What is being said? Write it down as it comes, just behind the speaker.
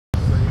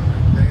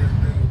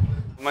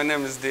My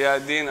name is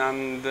Diadin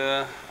and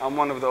I'm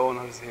one of the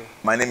owners here.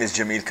 My name is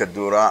Jamil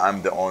Kadoura.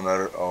 I'm the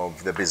owner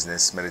of the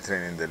business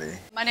Mediterranean Deli.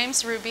 My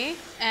name's Ruby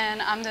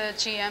and I'm the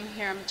GM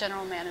here. I'm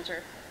general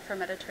manager for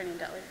Mediterranean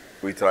Deli.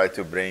 We try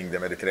to bring the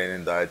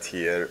Mediterranean diet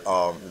here,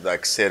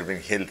 like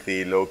serving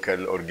healthy, local,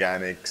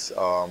 organics,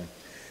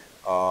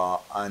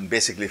 and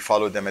basically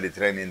follow the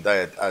Mediterranean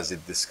diet as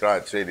it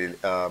describes, really.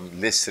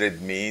 Less red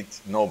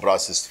meat, no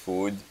processed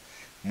food,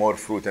 more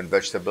fruit and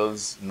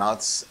vegetables,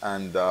 nuts,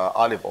 and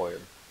olive oil.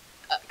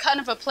 Kind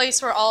of a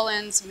place where all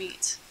ends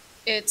meet.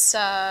 It's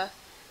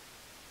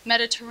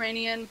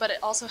Mediterranean, but it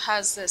also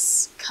has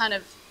this kind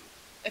of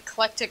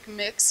eclectic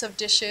mix of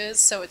dishes.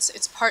 So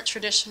it's part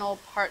traditional,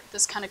 part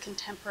this kind of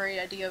contemporary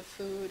idea of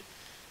food.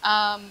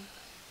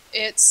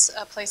 It's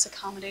a place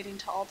accommodating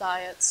to all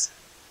diets.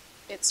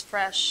 It's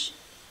fresh,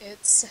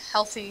 it's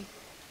healthy,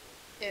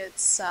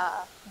 it's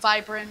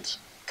vibrant,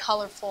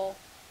 colorful,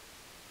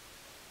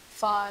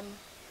 fun.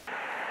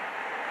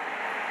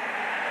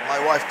 My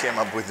wife came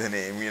up with the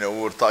name. We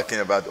were talking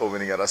about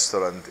opening a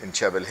restaurant in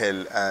Chapel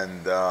Hill,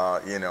 and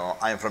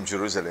I'm from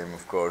Jerusalem,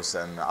 of course,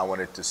 and I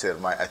wanted to serve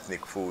my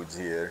ethnic foods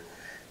here.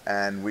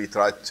 And we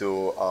tried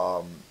to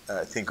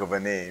think of a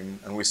name,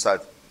 and we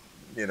started,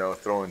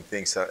 throwing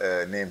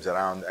names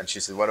around. And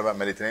she said, "What about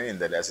Mediterranean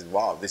Deli?" I said,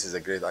 "Wow, this is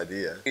a great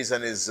idea." The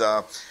reason is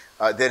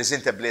there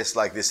isn't a place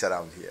like this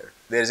around here.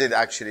 There isn't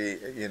actually,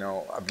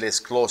 a place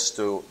close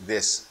to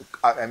this.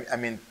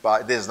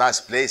 But there's nice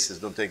places.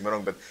 Don't take me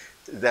wrong, but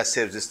that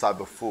serves this type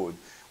of food.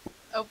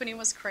 Opening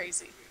was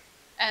crazy.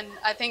 And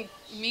I think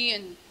me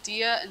and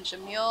Dia and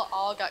Jamil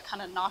all got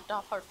kind of knocked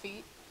off our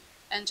feet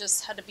and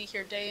just had to be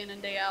here day in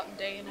and day out and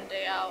day in and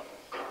day out.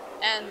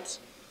 And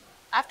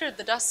after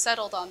the dust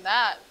settled on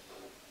that,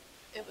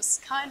 it was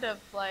kind of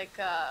like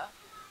the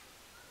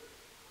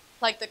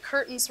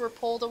curtains were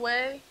pulled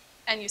away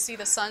and you see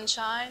the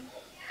sunshine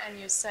and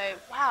you say,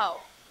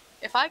 wow,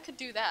 if I could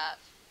do that,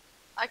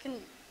 I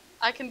can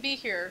be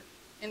here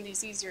in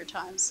these easier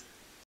times.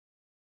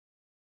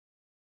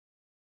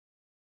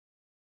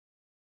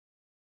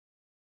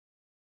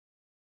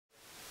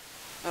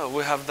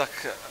 We have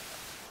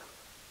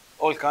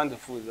all kinds of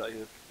food that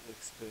you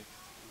expect,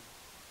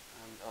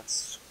 and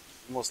that's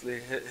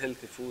mostly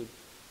healthy food.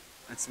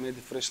 It's made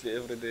freshly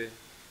every day.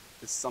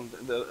 It's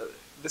something.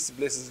 This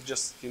place is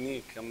just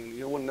unique. I mean,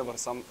 you will never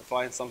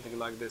find something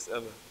like this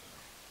ever.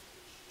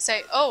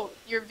 Say, oh,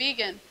 you're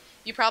vegan.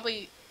 You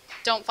probably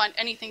don't find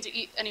anything to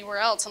eat anywhere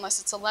else unless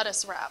it's a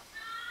lettuce wrap.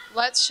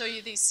 Let's show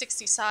you these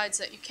 60 sides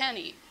that you can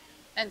eat.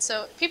 And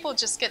so people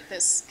just get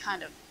this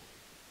kind of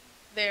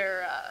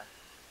their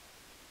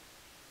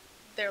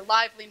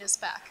liveliness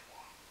back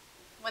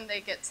when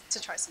they get to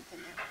try something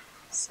new.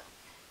 So.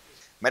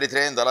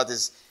 Mediterranean diet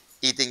is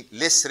eating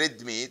less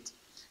red meat,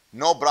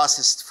 no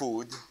processed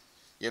food,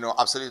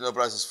 absolutely no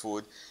processed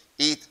food.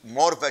 Eat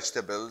more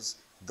vegetables,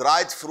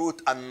 dried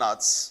fruit and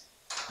nuts,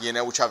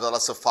 which have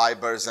lots of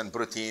fibers and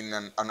protein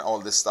and all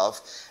this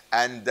stuff,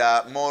 and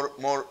a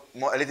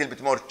little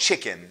bit more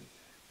chicken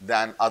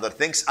than other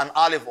things. And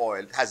olive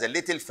oil has a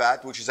little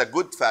fat, which is a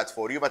good fat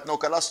for you, but no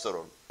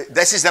cholesterol.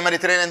 This is the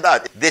Mediterranean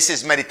diet. This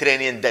is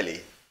Mediterranean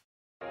Deli.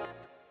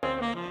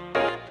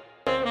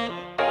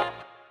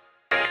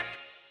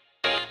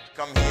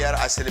 Come here,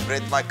 I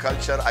celebrate my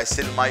culture, I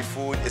sell my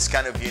food. It's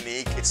kind of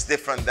unique. It's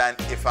different than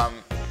if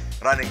I'm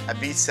running a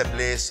pizza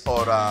place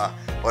or a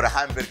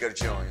hamburger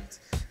joint.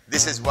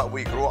 This is what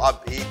we grew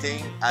up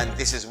eating, and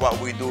this is what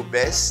we do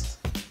best.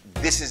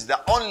 This is the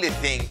only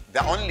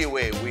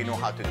way we know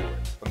how to do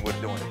it when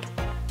we're doing it.